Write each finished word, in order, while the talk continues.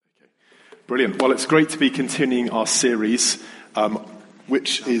Brilliant. Well, it's great to be continuing our series,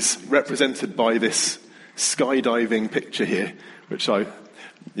 which is represented by this skydiving picture here, which I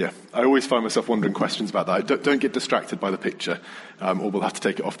always find myself wondering questions about that. Don't get distracted by the picture, or we'll have to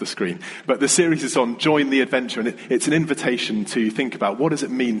take it off the screen. But the series is on Join the Adventure, and it's an invitation to think about what does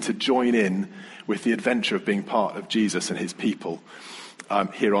it mean to join in with the adventure of being part of Jesus and his people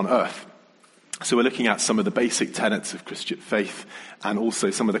here on earth. So we're looking at some of the basic tenets of Christian faith and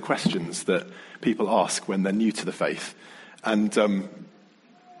also some of the questions that people ask when they're new to the faith. And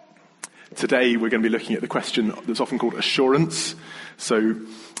today we're going to be looking at the question that's often called assurance. So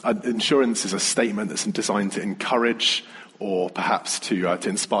assurance is a statement that's designed to encourage or perhaps to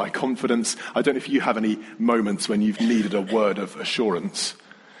inspire confidence. I don't know if you have any moments when you've needed a word of assurance.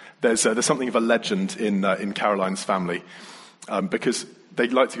 There's something of a legend in Caroline's family because they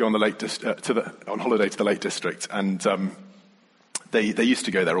like to go on on holiday to the Lake District, and they used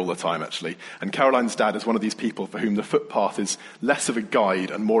to go there all the time, actually. And Caroline's dad is one of these people for whom the footpath is less of a guide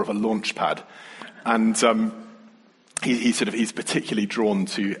and more of a launch pad. And he's particularly drawn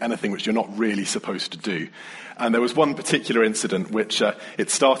to anything which you're not really supposed to do. And there was one particular incident which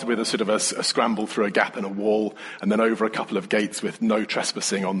it started with a scramble through a gap in a wall, and then over a couple of gates with no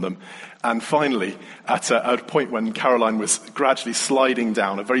trespassing on them. And finally, at a point when Caroline was gradually sliding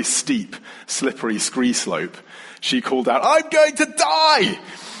down a very steep, slippery scree slope, she called out, "I'm going to die!"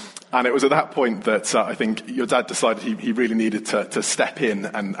 And it was at that point that I think your dad decided he really needed to step in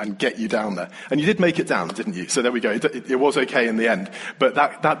and get you down there. And you did make it down, didn't you? So there we go. It was okay in the end. But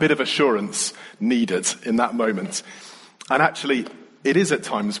that bit of assurance needed in that moment. And actually, it is at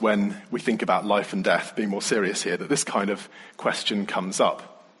times when we think about life and death, being more serious here, that this kind of question comes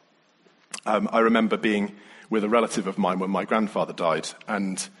up. I remember being with a relative of mine when my grandfather died.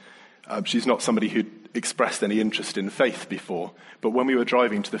 And she's not somebody who'd expressed any interest in faith before, but when we were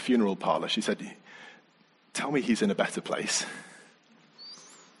driving to the funeral parlour, she said, "Tell me he's in a better place."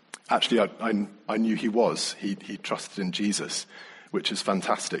 Actually, I knew he was. He trusted in Jesus, which is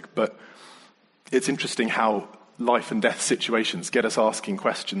fantastic. But it's interesting how life and death situations get us asking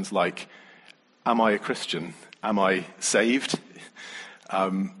questions like, am I a Christian? Am I saved?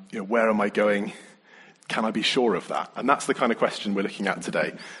 Where am I going? Can I be sure of that? And that's the kind of question we're looking at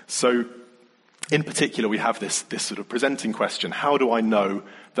today. So in particular, we have this sort of presenting question: how do I know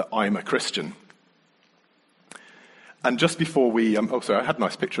that I'm a Christian? And just before we, I had a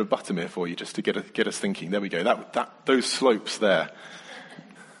nice picture of Buttermere for you, just to get us thinking. There we go. Those slopes there,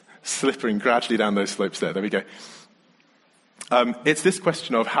 slipping gradually down those slopes there. There we go. It's this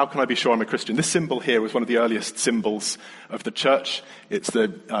question of how can I be sure I'm a Christian? This symbol here was one of the earliest symbols of the church. It's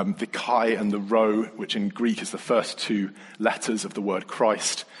the chi and the rho, which in Greek is the first two letters of the word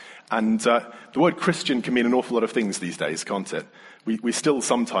Christ. And the word Christian can mean an awful lot of things these days, can't it? We still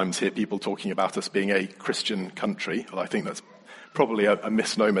sometimes hear people talking about us being a Christian country, although I think that's probably a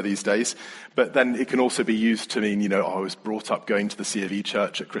misnomer these days. But then it can also be used to mean, I was brought up going to the C of E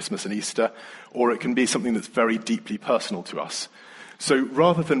church at Christmas and Easter, or it can be something that's very deeply personal to us. So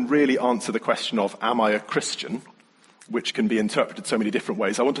rather than really answer the question of, am I a Christian, which can be interpreted so many different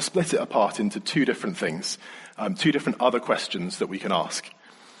ways, I want to split it apart into two different things, two different other questions that we can ask.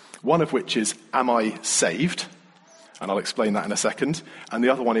 One of which is, am I saved? And I'll explain that in a second. And the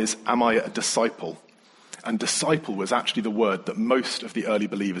other one is, am I a disciple? And disciple was actually the word that most of the early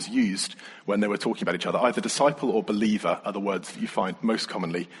believers used when they were talking about each other. Either disciple or believer are the words that you find most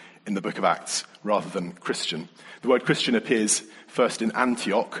commonly in the book of Acts, rather than Christian. The word Christian appears first in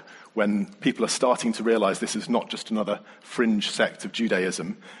Antioch, when people are starting to realize this is not just another fringe sect of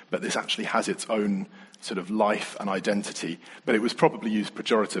Judaism, but this actually has its own sort of life and identity. But it was probably used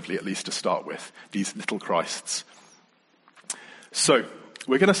pejoratively, at least to start with, these little Christs. So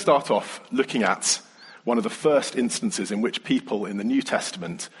we're going to start off looking at one of the first instances in which people in the New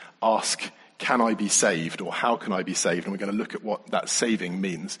Testament ask, can I be saved, or how can I be saved? And we're going to look at what that saving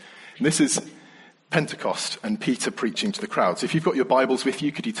means. And this is Pentecost and Peter preaching to the crowd. So if you've got your Bibles with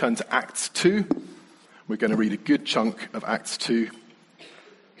you, could you turn to Acts 2? We're going to read a good chunk of Acts 2.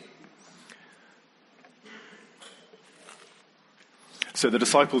 So the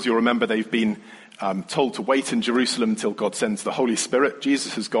disciples, you'll remember, they've been told to wait in Jerusalem until God sends the Holy Spirit.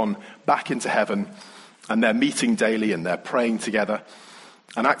 Jesus has gone back into heaven, and they're meeting daily and they're praying together.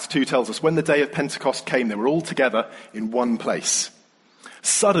 And Acts 2 tells us, when the day of Pentecost came, they were all together in one place.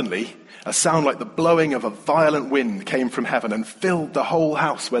 Suddenly, a sound like the blowing of a violent wind came from heaven and filled the whole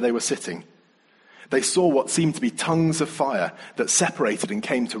house where they were sitting. They saw what seemed to be tongues of fire that separated and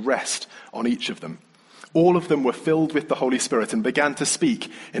came to rest on each of them. All of them were filled with the Holy Spirit and began to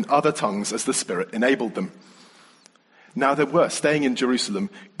speak in other tongues as the Spirit enabled them. Now there were staying in Jerusalem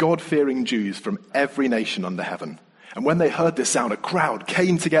God-fearing Jews from every nation under heaven. And when they heard this sound, a crowd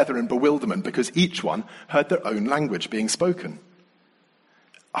came together in bewilderment because each one heard their own language being spoken.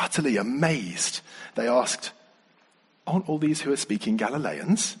 Utterly amazed, they asked, "Aren't all these who are speaking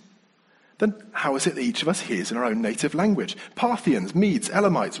Galileans? Then how is it that each of us hears in our own native language? Parthians, Medes,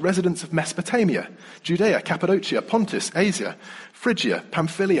 Elamites, residents of Mesopotamia, Judea, Cappadocia, Pontus, Asia, Phrygia,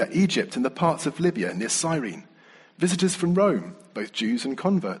 Pamphylia, Egypt, and the parts of Libya near Cyrene. Visitors from Rome, both Jews and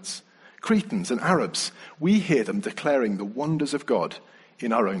converts, Cretans and Arabs, we hear them declaring the wonders of God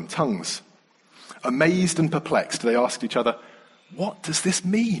in our own tongues." Amazed and perplexed, they asked each other, "What does this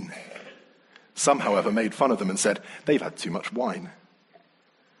mean?" Some, however, made fun of them and said, "They've had too much wine."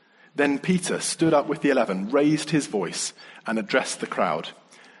 Then Peter stood up with the 11, raised his voice, and addressed the crowd.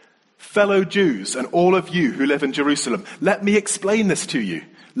 "Fellow Jews and all of you who live in Jerusalem, let me explain this to you.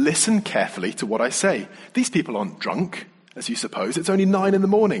 Listen carefully to what I say. These people aren't drunk, as you suppose. It's only 9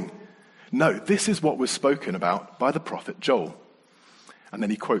 a.m. No, this is what was spoken about by the prophet Joel. And then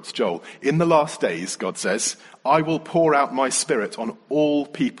he quotes Joel. "In the last days," God says, "I will pour out my spirit on all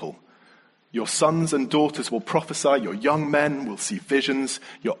people. Your sons and daughters will prophesy, your young men will see visions,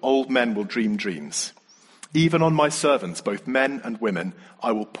 your old men will dream dreams. Even on my servants, both men and women,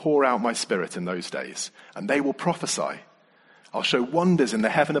 I will pour out my spirit in those days, and they will prophesy. I'll show wonders in the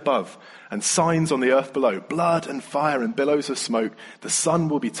heaven above and signs on the earth below, blood and fire and billows of smoke. The sun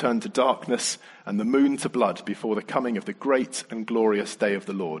will be turned to darkness and the moon to blood before the coming of the great and glorious day of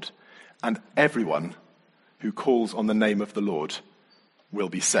the Lord. And everyone who calls on the name of the Lord will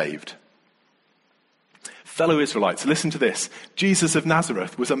be saved." Fellow Israelites, listen to this. Jesus of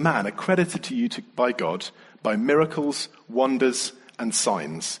Nazareth was a man accredited to you by God by miracles, wonders, and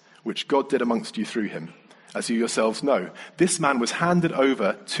signs, which God did amongst you through him. As you yourselves know, this man was handed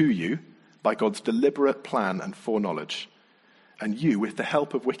over to you by God's deliberate plan and foreknowledge. And you, with the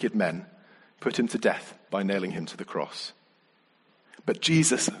help of wicked men, put him to death by nailing him to the cross. But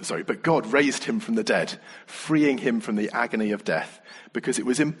God raised him from the dead, freeing him from the agony of death, because it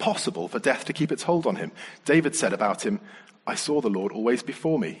was impossible for death to keep its hold on him. David said about him, "I saw the Lord always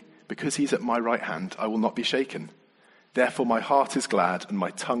before me. Because he's at my right hand, I will not be shaken. Therefore my heart is glad and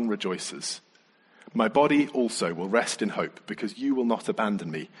my tongue rejoices. My body also will rest in hope, because you will not abandon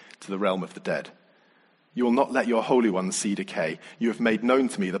me to the realm of the dead. You will not let your Holy One see decay. You have made known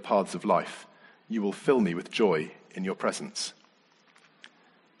to me the paths of life. You will fill me with joy in your presence."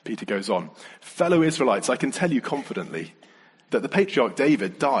 Peter goes on, "Fellow Israelites, I can tell you confidently that the patriarch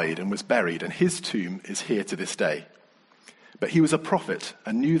David died and was buried, and his tomb is here to this day. But he was a prophet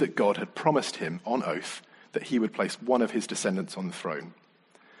and knew that God had promised him on oath that he would place one of his descendants on the throne.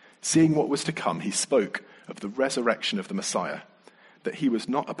 Seeing what was to come, he spoke of the resurrection of the Messiah, that he was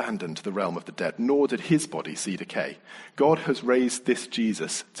not abandoned to the realm of the dead, nor did his body see decay. God has raised this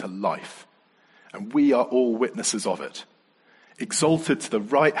Jesus to life, and we are all witnesses of it. Exalted to the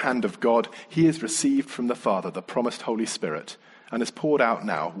right hand of God, he has received from the Father the promised Holy Spirit, and has poured out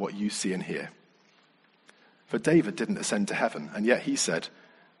now what you see and hear. For David didn't ascend to heaven, and yet he said,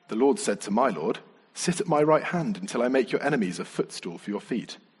 'The Lord said to my Lord, sit at my right hand until I make your enemies a footstool for your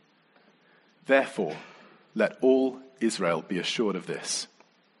feet.' Therefore, let all Israel be assured of this.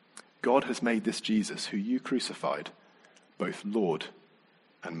 God has made this Jesus, who you crucified, both Lord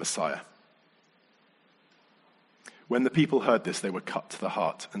and Messiah." When the people heard this, they were cut to the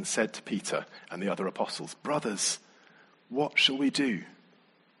heart and said to Peter and the other apostles, "Brothers, what shall we do?"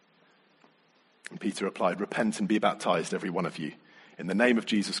 And Peter replied, "Repent and be baptized, every one of you, in the name of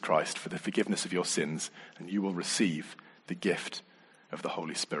Jesus Christ for the forgiveness of your sins, and you will receive the gift of the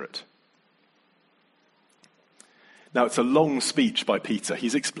Holy Spirit." Now, it's a long speech by Peter.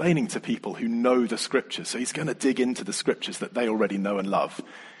 He's explaining to people who know the scriptures. So he's going to dig into the scriptures that they already know and love.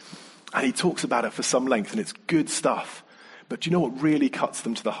 And he talks about it for some length, and it's good stuff. But do you know what really cuts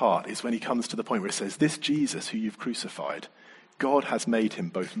them to the heart is when he comes to the point where he says, "This Jesus who you've crucified, God has made him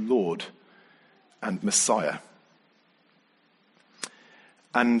both Lord and Messiah."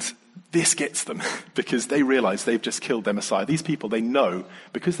 And this gets them because they realize they've just killed their Messiah. These people, they know,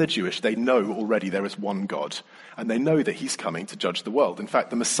 because they're Jewish, they know already there is one God. And they know that he's coming to judge the world. In fact,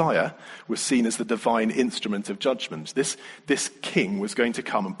 the Messiah was seen as the divine instrument of judgment. This king was going to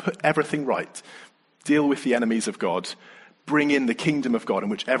come and put everything right, deal with the enemies of God, bring in the kingdom of God in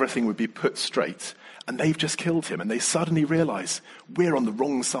which everything would be put straight. And they've just killed him. And they suddenly realize we're on the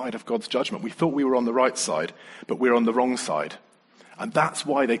wrong side of God's judgment. We thought we were on the right side, but we're on the wrong side. And that's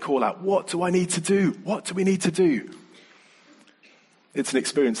why they call out, "What do I need to do? What do we need to do?" It's an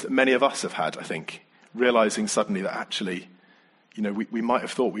experience that many of us have had, I think, realizing suddenly that actually, we might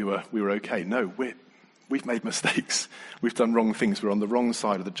have thought we were okay. No, We've made mistakes. We've done wrong things. We're on the wrong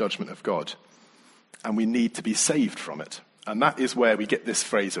side of the judgment of God. And we need to be saved from it. And that is where we get this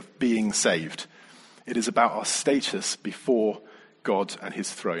phrase of being saved. It is about our status before God and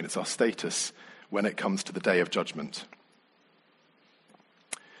his throne. It's our status when it comes to the day of judgment.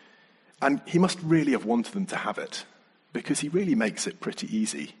 And he must really have wanted them to have it, because he really makes it pretty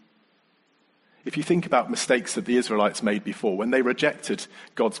easy. If you think about mistakes that the Israelites made before, when they rejected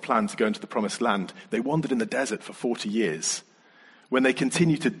God's plan to go into the promised land, they wandered in the desert for 40 years. When they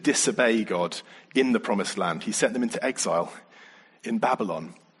continued to disobey God in the promised land, he sent them into exile in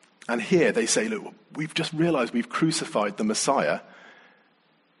Babylon. And here they say, look, we've just realized we've crucified the Messiah.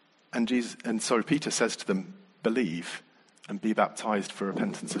 And Peter says to them, believe and be baptized for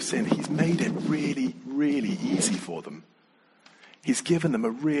repentance of sin. He's made it really, really easy for them. He's given them a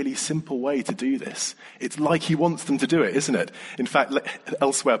really simple way to do this. It's like he wants them to do it, isn't it? In fact,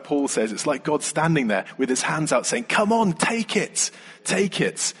 elsewhere, Paul says it's like God standing there with his hands out saying, come on, take it, take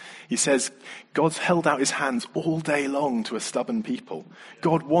it. He says, God's held out his hands all day long to a stubborn people.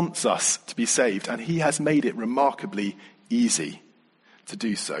 God wants us to be saved, and he has made it remarkably easy to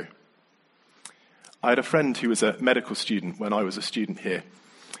do so. I had a friend who was a medical student when I was a student here,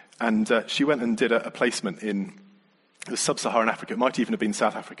 and she went and did a placement in sub-Saharan Africa. It might even have been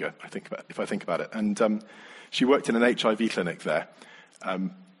South Africa, if I think about it. And she worked in an HIV clinic there.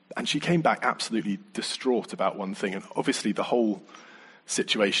 And she came back absolutely distraught about one thing. And obviously the whole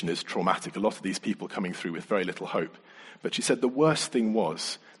situation is traumatic. A lot of these people coming through with very little hope. But she said the worst thing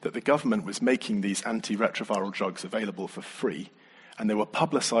was that the government was making these antiretroviral drugs available for free. And they were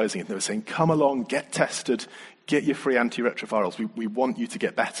publicizing it. They were saying, come along, get tested, get your free antiretrovirals. We want you to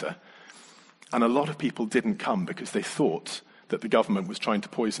get better. And a lot of people didn't come because they thought that the government was trying to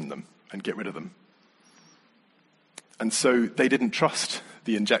poison them and get rid of them. And so they didn't trust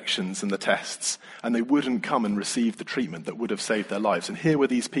the injections and the tests, and they wouldn't come and receive the treatment that would have saved their lives. And here were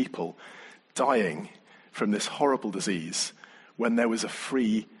these people dying from this horrible disease when there was a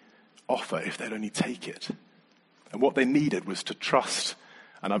free offer if they'd only take it. And what they needed was to trust.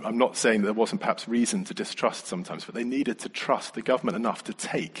 And I'm not saying there wasn't perhaps reason to distrust sometimes, but they needed to trust the government enough to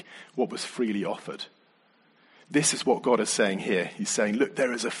take what was freely offered. This is what God is saying here. He's saying, look,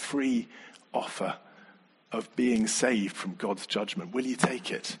 there is a free offer of being saved from God's judgment. Will you take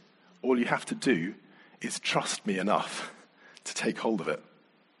it? All you have to do is trust me enough to take hold of it.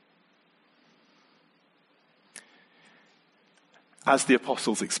 As the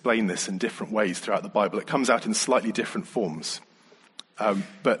apostles explain this in different ways throughout the Bible, it comes out in slightly different forms.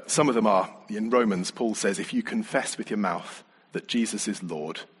 But some of them are, in Romans, Paul says, if you confess with your mouth that Jesus is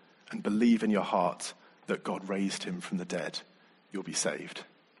Lord and believe in your heart that God raised him from the dead, you'll be saved.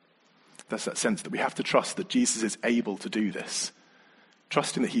 That's that sense that we have to trust that Jesus is able to do this.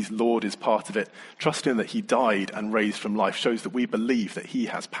 Trusting that he's Lord is part of it. Trusting that he died and raised from life shows that we believe that he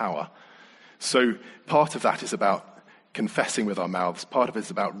has power. So part of that is about confessing with our mouths. Part of it is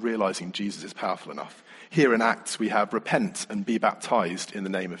about realizing Jesus is powerful enough. Here in Acts, we have repent and be baptized in the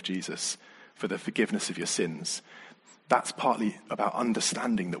name of Jesus for the forgiveness of your sins. That's partly about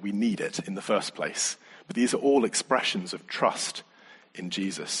understanding that we need it in the first place. But these are all expressions of trust in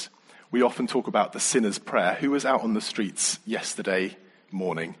Jesus. We often talk about the sinner's prayer. Who was out on the streets yesterday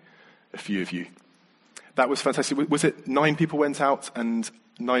morning? A few of you. That was fantastic. Was it 9 people went out and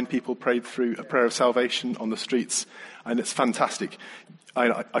 9 people prayed through a prayer of salvation on the streets? And it's fantastic.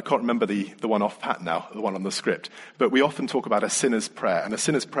 I can't remember the one off pat now, the one on the script. But we often talk about a sinner's prayer. And a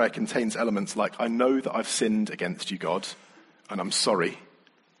sinner's prayer contains elements like, I know that I've sinned against you, God, and I'm sorry.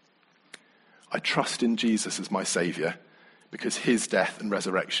 I trust in Jesus as my Saviour because his death and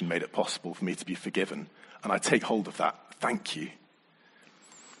resurrection made it possible for me to be forgiven. And I take hold of that. Thank you.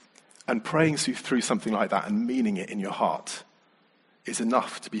 And praying through something like that and meaning it in your heart is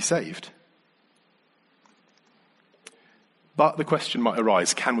enough to be saved. But the question might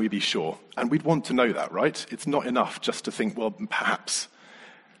arise, can we be sure? And we'd want to know that, right? It's not enough just to think, well, perhaps.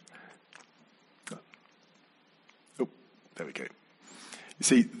 Oh, there we go. You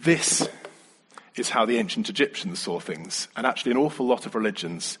see, this is how the ancient Egyptians saw things. And actually an awful lot of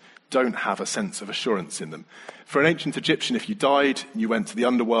religions don't have a sense of assurance in them. For an ancient Egyptian, if you died, you went to the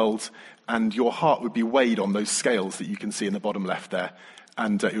underworld, and your heart would be weighed on those scales that you can see in the bottom left there.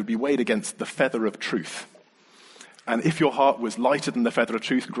 And it would be weighed against the feather of truth. And if your heart was lighter than the feather of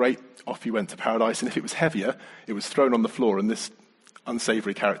truth, great, off you went to paradise. And if it was heavier, it was thrown on the floor, and this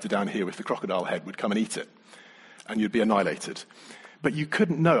unsavory character down here with the crocodile head would come and eat it. And you'd be annihilated. But you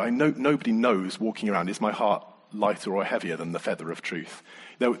couldn't know. I know nobody knows walking around, is my heart lighter or heavier than the feather of truth?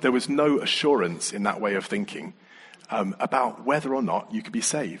 There was no assurance in that way of thinking about whether or not you could be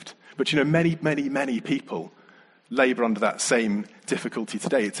saved. But many, many, many people labor under that same difficulty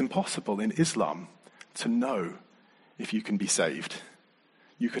today. It's impossible in Islam to know if you can be saved.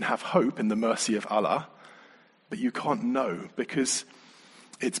 You can have hope in the mercy of Allah, but you can't know because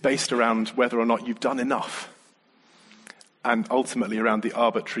it's based around whether or not you've done enough. And ultimately around the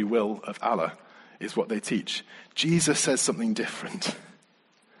arbitrary will of Allah is what they teach. Jesus says something different.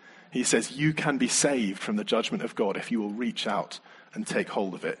 He says you can be saved from the judgment of God if you will reach out and take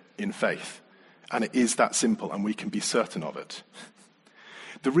hold of it in faith. And it is that simple, and we can be certain of it.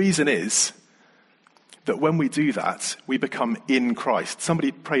 The reason is that when we do that, we become in Christ.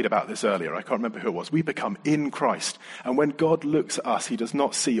 Somebody prayed about this earlier. I can't remember who it was. We become in Christ. And when God looks at us, he does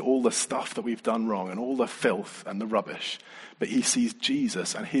not see all the stuff that we've done wrong and all the filth and the rubbish, but he sees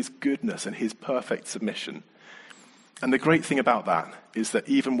Jesus and his goodness and his perfect submission. And the great thing about that is that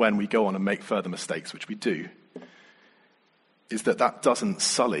even when we go on and make further mistakes, which we do, is that doesn't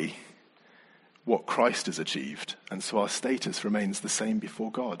sully what Christ has achieved. And so our status remains the same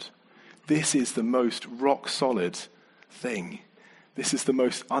before God. This is the most rock-solid thing. This is the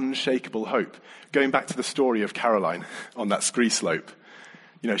most unshakable hope. Going back to the story of Caroline on that scree slope.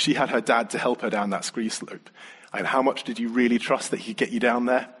 She had her dad to help her down that scree slope. And how much did you really trust that he'd get you down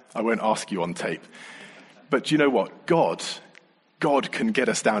there? I won't ask you on tape. But you know what? God can get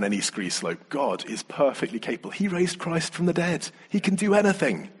us down any scree slope. God is perfectly capable. He raised Christ from the dead. He can do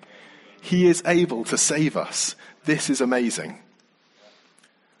anything. He is able to save us. This is amazing.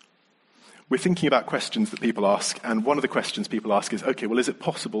 We're thinking about questions that people ask, and one of the questions people ask is, okay, well, is it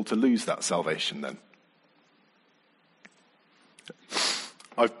possible to lose that salvation then?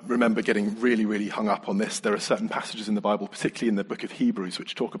 I remember getting really, really hung up on this. There are certain passages in the Bible, particularly in the book of Hebrews,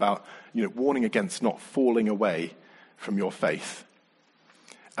 which talk about, warning against not falling away from your faith.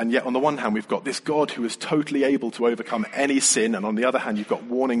 And yet, on the one hand, we've got this God who is totally able to overcome any sin, and on the other hand, you've got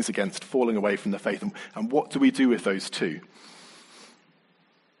warnings against falling away from the faith. And what do we do with those two?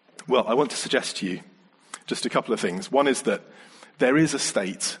 Well, I want to suggest to you just a couple of things. One is that there is a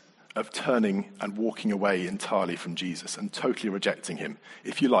state of turning and walking away entirely from Jesus and totally rejecting him.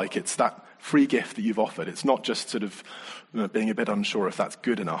 If you like, it's that free gift that you've offered. It's not just sort of being a bit unsure if that's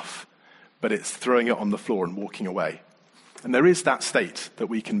good enough, but it's throwing it on the floor and walking away. And there is that state that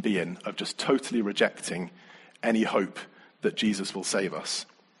we can be in of just totally rejecting any hope that Jesus will save us.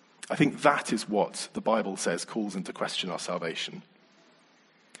 I think that is what the Bible says calls into question our salvation.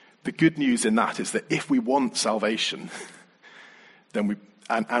 The good news in that is that if we want salvation, then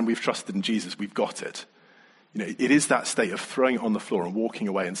we've trusted in Jesus, we've got it. It is that state of throwing it on the floor and walking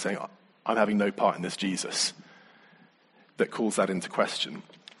away and saying, I'm having no part in this Jesus, that calls that into question.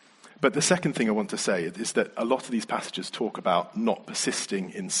 But the second thing I want to say is that a lot of these passages talk about not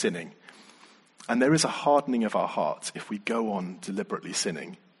persisting in sinning. And there is a hardening of our hearts if we go on deliberately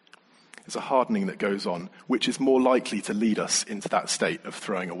sinning. There's a hardening that goes on, which is more likely to lead us into that state of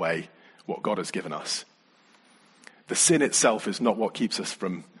throwing away what God has given us. The sin itself is not what keeps us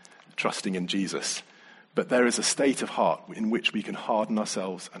from trusting in Jesus, but there is a state of heart in which we can harden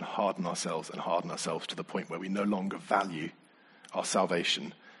ourselves and harden ourselves and harden ourselves to the point where we no longer value our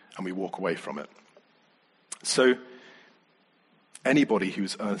salvation and we walk away from it. So anybody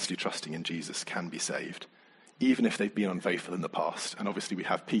who's earnestly trusting in Jesus can be saved, even if they've been unfaithful in the past. And obviously we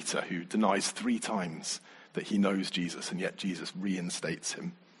have Peter, who denies 3 times that he knows Jesus, and yet Jesus reinstates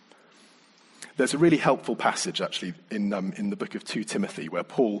him. There's a really helpful passage, actually, in the book of 2 Timothy, where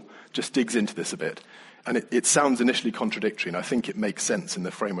Paul just digs into this a bit. And it sounds initially contradictory, and I think it makes sense in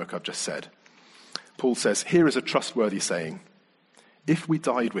the framework I've just said. Paul says, here is a trustworthy saying, if we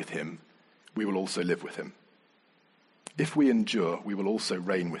died with him, we will also live with him. If we endure, we will also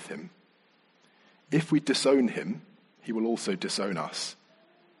reign with him. If we disown him, he will also disown us.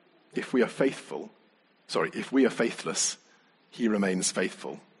 If we are faithless, he remains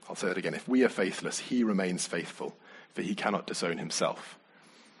faithful. I'll say that again. If we are faithless, he remains faithful, for he cannot disown himself.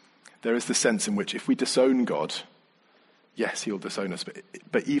 There is the sense in which if we disown God, yes, he'll disown us,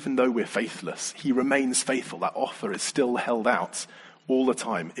 but even though we're faithless, he remains faithful. That offer is still held out all the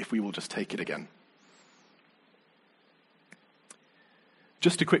time if we will just take it again.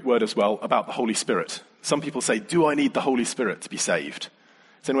 Just a quick word as well about the Holy Spirit. Some people say, do I need the Holy Spirit to be saved?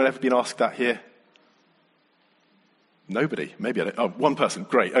 Has anyone ever been asked that here? Nobody. Maybe I don't. Oh, one person.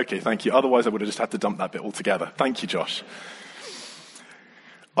 Great. Okay, thank you. Otherwise, I would have just had to dump that bit altogether. Thank you, Josh.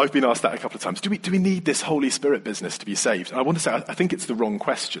 I've been asked that a couple of times. Do we need this Holy Spirit business to be saved? And I want to say, I think it's the wrong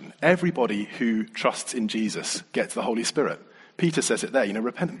question. Everybody who trusts in Jesus gets the Holy Spirit. Peter says it there,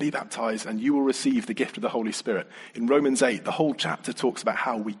 repent and be baptized and you will receive the gift of the Holy Spirit. In Romans 8, the whole chapter talks about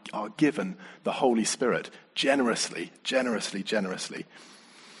how we are given the Holy Spirit generously, generously, generously.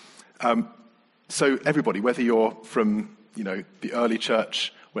 So everybody, whether you're from, the early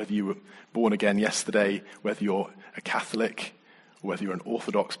church, whether you were born again yesterday, whether you're a Catholic, whether you're an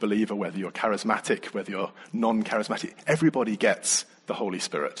Orthodox believer, whether you're charismatic, whether you're non-charismatic, everybody gets the Holy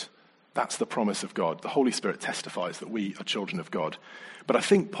Spirit. That's the promise of God. The Holy Spirit testifies that we are children of God. But I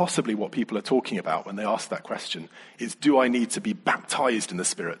think possibly what people are talking about when they ask that question is, do I need to be baptized in the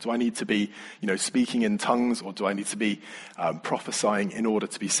Spirit? Do I need to be, speaking in tongues, or do I need to be prophesying in order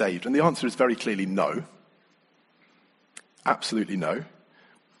to be saved? And the answer is very clearly no. Absolutely no.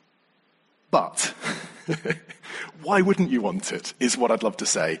 But why wouldn't you want it, is what I'd love to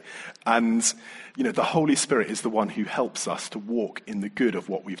say. And, the Holy Spirit is the one who helps us to walk in the good of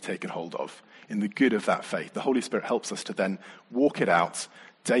what we've taken hold of, in the good of that faith. The Holy Spirit helps us to then walk it out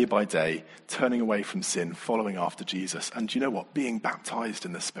day by day, turning away from sin, following after Jesus. And do you know what? Being baptized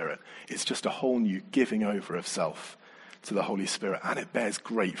in the Spirit is just a whole new giving over of self to the Holy Spirit, and it bears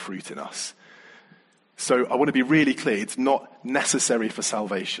great fruit in us. So I want to be really clear. It's not necessary for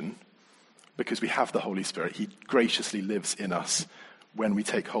salvation, because we have the Holy Spirit. He graciously lives in us when we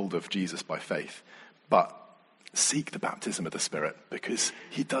take hold of Jesus by faith. But seek the baptism of the Spirit, because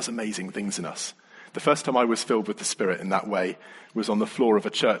he does amazing things in us. The first time I was filled with the Spirit in that way was on the floor of a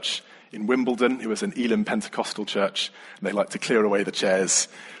church in Wimbledon. It was an Elim Pentecostal church, and they like to clear away the chairs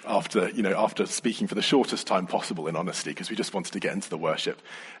after speaking for the shortest time possible, in honesty, because we just wanted to get into the worship.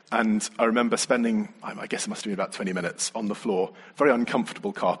 And I remember spending, I guess it must have been about 20 minutes on the floor, very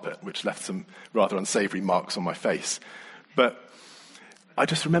uncomfortable carpet, which left some rather unsavory marks on my face. But I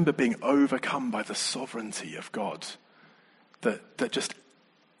just remember being overcome by the sovereignty of God, that just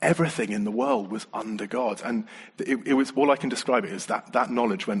everything in the world was under God. And it was, all I can describe it is that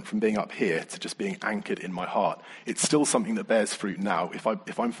knowledge went from being up here to just being anchored in my heart. It's still something that bears fruit now.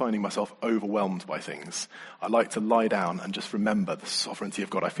 If I'm finding myself overwhelmed by things, I like to lie down and just remember the sovereignty of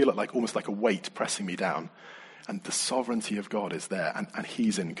God. I feel it almost like a weight pressing me down. And the sovereignty of God is there, and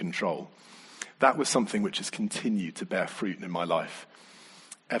he's in control. That was something which has continued to bear fruit in my life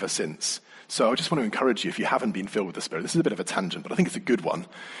ever since. So I just want to encourage you, if you haven't been filled with the Spirit, this is a bit of a tangent, but I think it's a good one.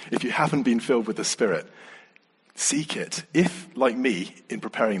 If you haven't been filled with the Spirit, seek it. If, like me, in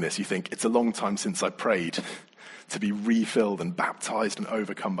preparing this, you think it's a long time since I prayed to be refilled and baptized and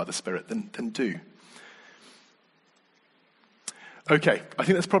overcome by the Spirit, then do. Okay, I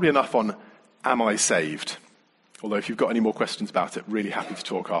think that's probably enough on, am I saved? Although if you've got any more questions about it, really happy to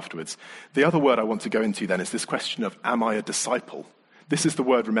talk afterwards. The other word I want to go into then is this question of, am I a disciple? This is the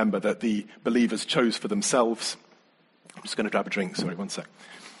word, remember, that the believers chose for themselves. I'm just going to grab a drink. Sorry, one sec.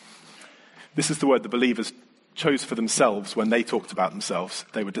 This is the word the believers chose for themselves when they talked about themselves.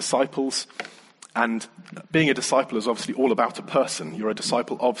 They were disciples, and being a disciple is obviously all about a person. You're a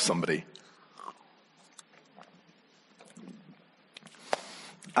disciple of somebody.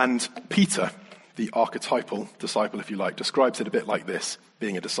 And Peter, the archetypal disciple, if you like, describes it a bit like this,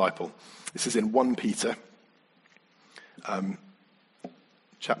 being a disciple. This is in 1 Peter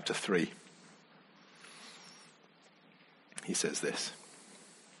chapter 3. He says this: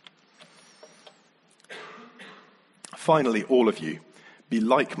 "Finally, all of you, be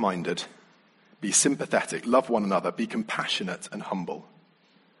like-minded, be sympathetic, love one another, be compassionate and humble.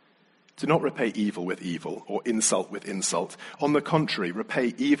 Do not repay evil with evil or insult with insult. On the contrary,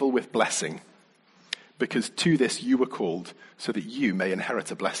 repay evil with blessing, because to this you were called, so that you may inherit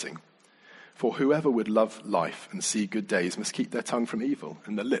a blessing. For whoever would love life and see good days must keep their tongue from evil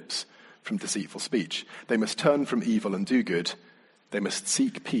and their lips from deceitful speech. They must turn from evil and do good. They must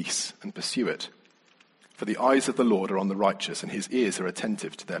seek peace and pursue it. For the eyes of the Lord are on the righteous, and his ears are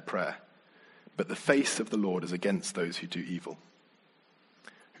attentive to their prayer. But the face of the Lord is against those who do evil.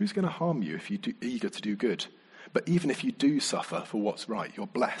 Who's going to harm you if you're eager to do good? But even if you do suffer for what's right, you're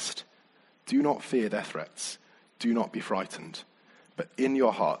blessed. Do not fear their threats. Do not be frightened. But in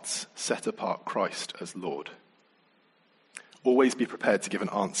your hearts, set apart Christ as Lord. Always be prepared to give an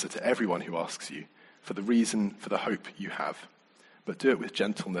answer to everyone who asks you for the reason for the hope you have. But do it with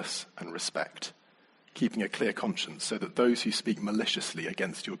gentleness and respect, keeping a clear conscience, so that those who speak maliciously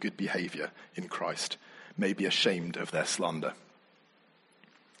against your good behavior in Christ may be ashamed of their slander."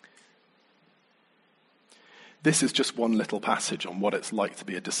 This is just one little passage on what it's like to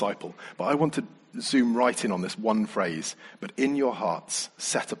be a disciple, but I want to zoom right in on this one phrase: but in your hearts,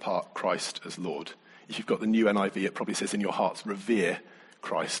 set apart Christ as Lord. If you've got the new NIV, it probably says in your hearts, revere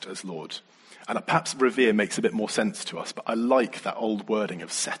Christ as Lord. And perhaps revere makes a bit more sense to us, but I like that old wording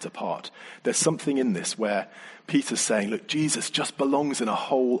of set apart. There's something in this where Peter's saying, look, Jesus just belongs in a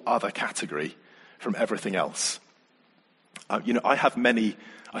whole other category from everything else. I have many,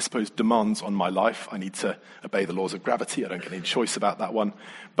 I suppose, demands on my life. I need to obey the laws of gravity. I don't get any choice about that one.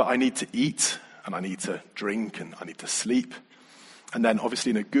 But I need to eat, and I need to drink, and I need to sleep. And then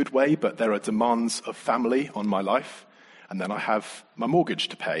obviously in a good way, but there are demands of family on my life. And then I have my mortgage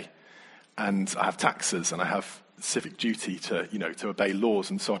to pay, and I have taxes, and I have civic duty to obey laws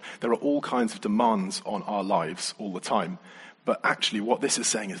and so on. There are all kinds of demands on our lives all the time. But actually what this is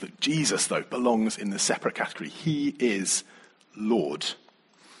saying is that Jesus, though, belongs in the separate category. He is Lord.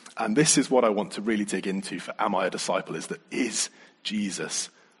 And this is what I want to really dig into for Am I a Disciple, is Jesus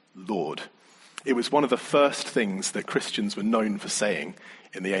Lord? It was one of the first things that Christians were known for saying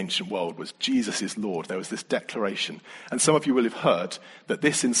in the ancient world was Jesus is Lord. There was this declaration. And some of you will have heard that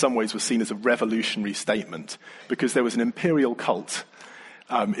this in some ways was seen as a revolutionary statement because there was an imperial cult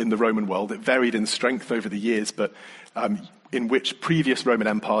in the Roman world. It varied in strength over the years, but in which previous Roman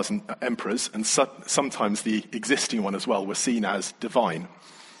empires and emperors, and sometimes the existing one as well, were seen as divine.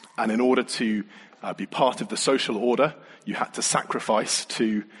 And in order to be part of the social order, you had to sacrifice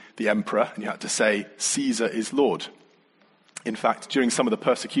to the emperor, and you had to say, Caesar is Lord. In fact, during some of the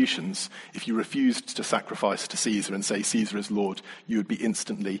persecutions, if you refused to sacrifice to Caesar and say Caesar is Lord, you would be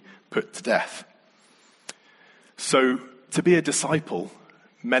instantly put to death. So to be a disciple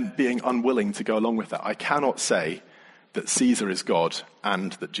meant being unwilling to go along with that. I cannot say that Caesar is God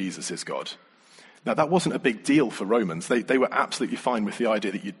and that Jesus is God. Now, that wasn't a big deal for Romans. They were absolutely fine with the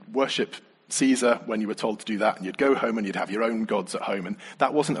idea that you'd worship Caesar when you were told to do that, and you'd go home and you'd have your own gods at home, and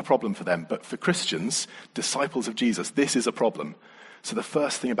that wasn't a problem for them. But for Christians, disciples of Jesus, this is a problem. So the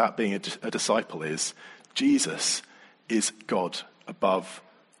first thing about being a disciple is Jesus is God above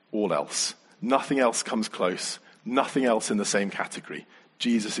all else. Nothing else comes close, nothing else in the same category.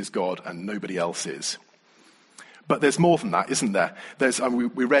 Jesus is God and nobody else is. But there's more than that, isn't there?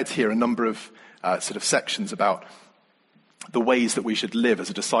 We read here a number of sort of sections about the ways that we should live as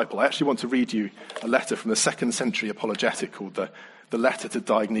a disciple. I actually want to read you a letter from the 2nd century apologetic called the Letter to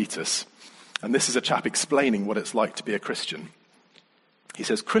Diognetus. And this is a chap explaining what it's like to be a Christian. He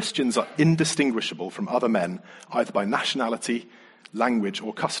says, Christians are indistinguishable from other men, either by nationality, language,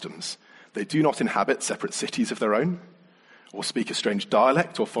 or customs. They do not inhabit separate cities of their own, or speak a strange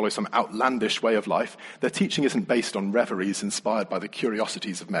dialect, or follow some outlandish way of life. Their teaching isn't based on reveries inspired by the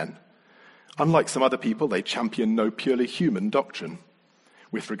curiosities of men. Unlike some other people, they champion no purely human doctrine.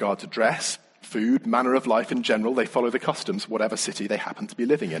 With regard to dress, food, manner of life in general, they follow the customs of whatever city they happen to be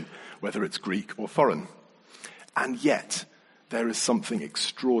living in, whether it's Greek or foreign. And yet, there is something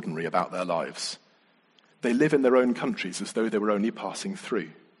extraordinary about their lives. They live in their own countries as though they were only passing through.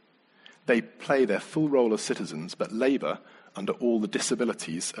 They play their full role as citizens, but labor under all the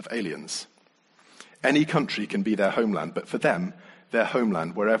disabilities of aliens. Any country can be their homeland, but for them, their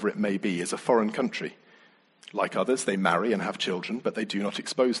homeland, wherever it may be, is a foreign country. Like others, they marry and have children, but they do not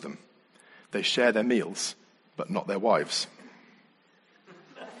expose them. They share their meals, but not their wives.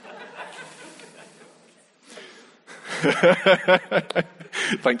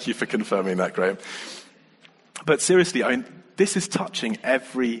 Thank you for confirming that, Graham. But seriously, this is touching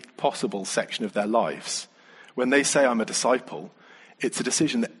every possible section of their lives. When they say, I'm a disciple, it's a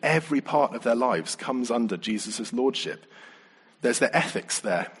decision that every part of their lives comes under Jesus' lordship. There's their ethics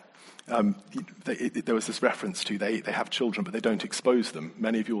there. There was this reference to they have children, but they don't expose them.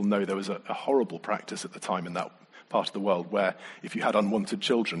 Many of you will know there was a horrible practice at the time in that part of the world where if you had unwanted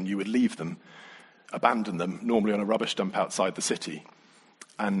children, you would leave them, abandon them, normally on a rubbish dump outside the city,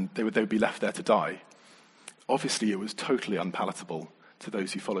 and they would be left there to die. Obviously, it was totally unpalatable to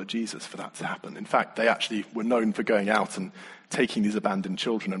those who followed Jesus for that to happen. In fact, they actually were known for going out and taking these abandoned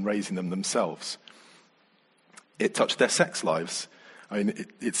children and raising them themselves. It touched their sex lives.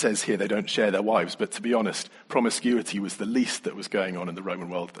 It says here they don't share their wives, but to be honest, promiscuity was the least that was going on in the Roman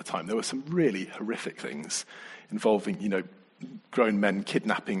world at the time. There were some really horrific things involving, grown men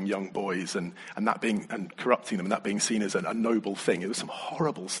kidnapping young boys and corrupting them, and that being seen as a noble thing. It was some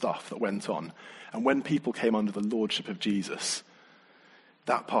horrible stuff that went on. And when people came under the lordship of Jesus,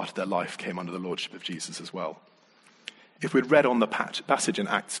 that part of their life came under the lordship of Jesus as well. If we'd read on the passage in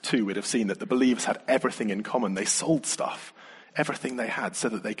Acts 2, we'd have seen that the believers had everything in common. They sold stuff, everything they had, so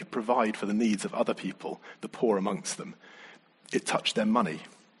that they could provide for the needs of other people, the poor amongst them. It touched their money.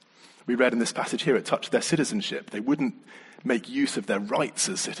 We read in this passage here, it touched their citizenship. They wouldn't make use of their rights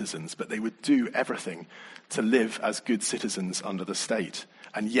as citizens, but they would do everything to live as good citizens under the state.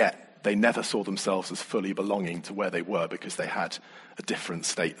 And yet, they never saw themselves as fully belonging to where they were because they had a different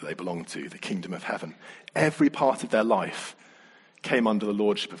state that they belonged to, the kingdom of heaven. Every part of their life came under the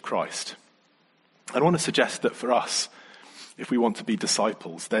lordship of Christ. I want to suggest that for us, if we want to be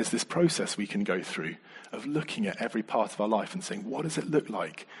disciples, there's this process we can go through of looking at every part of our life and saying, what does it look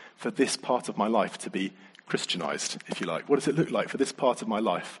like for this part of my life to be Christianized, if you like? What does it look like for this part of my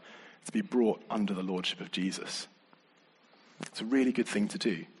life to be brought under the lordship of Jesus? It's a really good thing to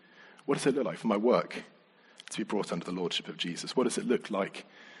do. What does it look like for my work to be brought under the lordship of Jesus? What does it look like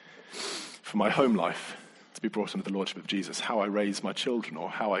for my home life to be brought under the lordship of Jesus? How I raise my children, or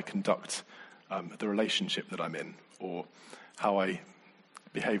how I conduct the relationship that I'm in, or how I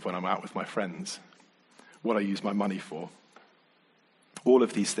behave when I'm out with my friends, what I use my money for. All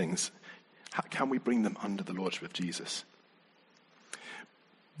of these things, how can we bring them under the lordship of Jesus?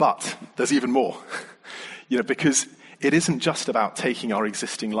 But there's even more, because it isn't just about taking our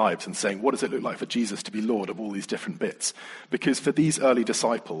existing lives and saying, what does it look like for Jesus to be Lord of all these different bits? Because for these early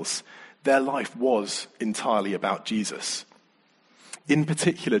disciples, their life was entirely about Jesus. In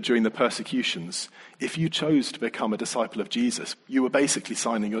particular, during the persecutions, if you chose to become a disciple of Jesus, you were basically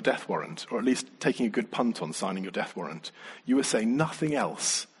signing your death warrant, or at least taking a good punt on signing your death warrant. You were saying nothing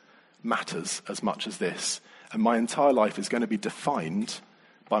else matters as much as this, and my entire life is going to be defined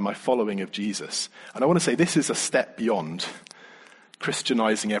by my following of Jesus. And I want to say this is a step beyond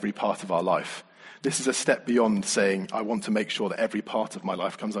Christianizing every part of our life. This is a step beyond saying, I want to make sure that every part of my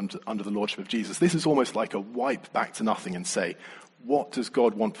life comes under the lordship of Jesus. This is almost like a wipe back to nothing and say, what does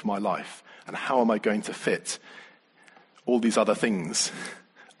God want for my life? And how am I going to fit all these other things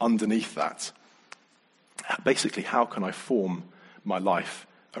underneath that? Basically, how can I form my life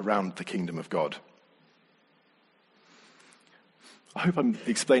around the kingdom of God? I hope I'm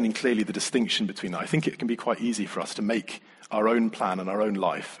explaining clearly the distinction between that. I think it can be quite easy for us to make our own plan and our own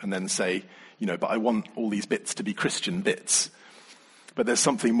life and then say, but I want all these bits to be Christian bits. But there's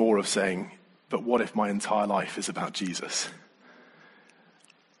something more of saying, but what if my entire life is about Jesus?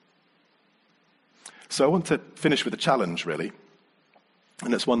 So I want to finish with a challenge, really.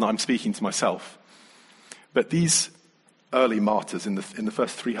 And it's one that I'm speaking to myself. But these early martyrs in the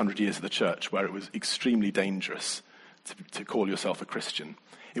first 300 years of the church, where it was extremely dangerous to call yourself a Christian,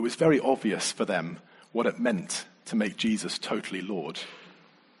 it was very obvious for them what it meant to make Jesus totally Lord.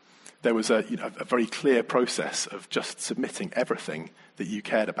 There was a very clear process of just submitting everything that you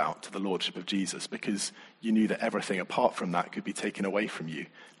cared about to the lordship of Jesus, because you knew that everything apart from that could be taken away from you,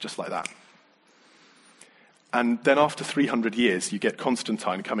 just like that. And then after 300 years, you get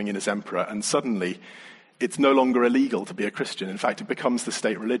Constantine coming in as emperor, and suddenly it's no longer illegal to be a Christian. In fact, it becomes the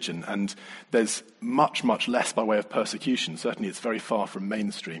state religion, and there's much, much less by way of persecution. Certainly it's very far from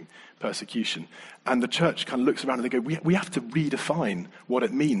mainstream persecution. And the church kind of looks around and they go, we have to redefine what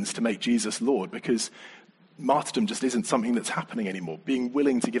it means to make Jesus Lord, because martyrdom just isn't something that's happening anymore. Being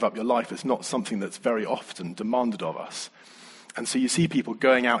willing to give up your life is not something that's very often demanded of us. And so you see people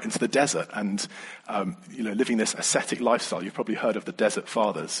going out into the desert and, living this ascetic lifestyle. You've probably heard of the Desert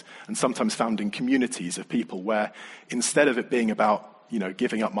Fathers, and sometimes founding communities of people where instead of it being about,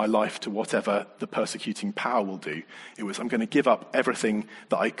 giving up my life to whatever the persecuting power will do, it was, I'm going to give up everything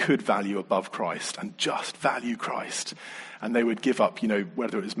that I could value above Christ and just value Christ. And they would give up,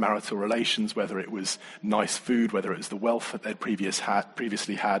 whether it was marital relations, whether it was nice food, whether it was the wealth that they'd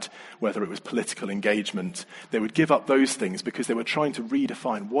previously had, whether it was political engagement. They would give up those things because they were trying to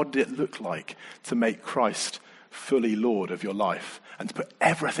redefine what did it look like to make Christ fully Lord of your life and to put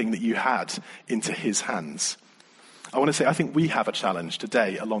everything that you had into his hands. I want to say, I think we have a challenge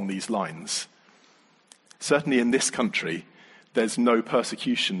today along these lines. Certainly in this country, there's no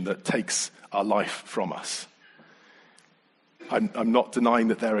persecution that takes our life from us. I'm not denying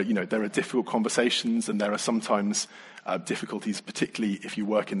that there are difficult conversations, and there are sometimes difficulties, particularly if you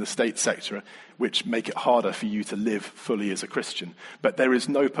work in the state sector, which make it harder for you to live fully as a Christian. But there is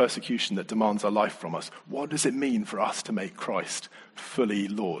no persecution that demands our life from us. What does it mean for us to make Christ fully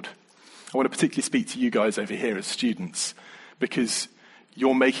Lord? I want to particularly speak to you guys over here as students, because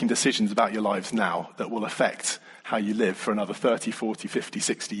you're making decisions about your lives now that will affect how you live for another 30, 40, 50,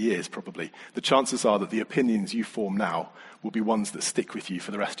 60 years probably. The chances are that the opinions you form now will be ones that stick with you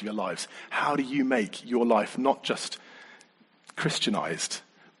for the rest of your lives. How do you make your life not just Christianized,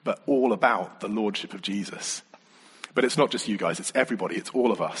 but all about the lordship of Jesus? But it's not just you guys, it's everybody, it's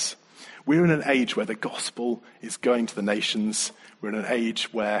all of us. We're in an age where the gospel is going to the nations. We're in an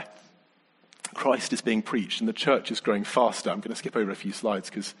age where Christ is being preached and the church is growing faster. I'm going to skip over a few slides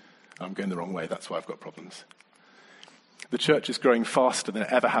because I'm going the wrong way. That's why I've got problems. The church is growing faster than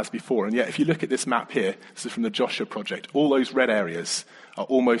it ever has before. And yet, if you look at this map here, this is from the Joshua Project, all those red areas are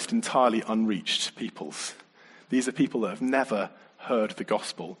almost entirely unreached peoples. These are people that have never heard the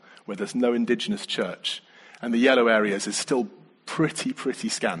gospel, where there's no indigenous church. And the yellow areas is still pretty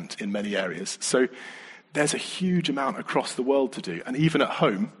scant in many areas. So There's a huge amount across the world to do. And even at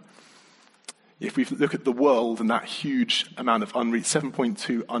home, if we look at the world and that huge amount of unreached,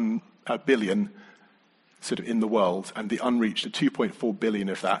 7.2 billion sort of in the world, and the unreached are 2.4 billion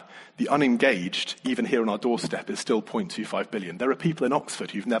of that, the unengaged, even here on our doorstep, is still 0.25 billion. There are people in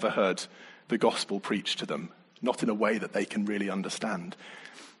Oxford who've never heard the gospel preached to them, not in a way that they can really understand.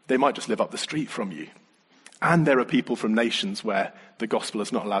 They might just live up the street from you. And there are people from nations where the gospel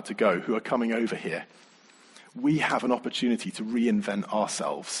is not allowed to go who are coming over here. We have an opportunity to reinvent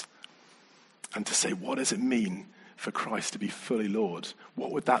ourselves and to say, what does it mean for Christ to be fully Lord?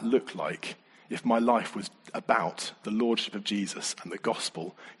 What would that look like if my life was about the lordship of Jesus and the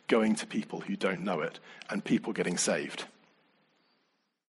gospel going to people who don't know it and people getting saved?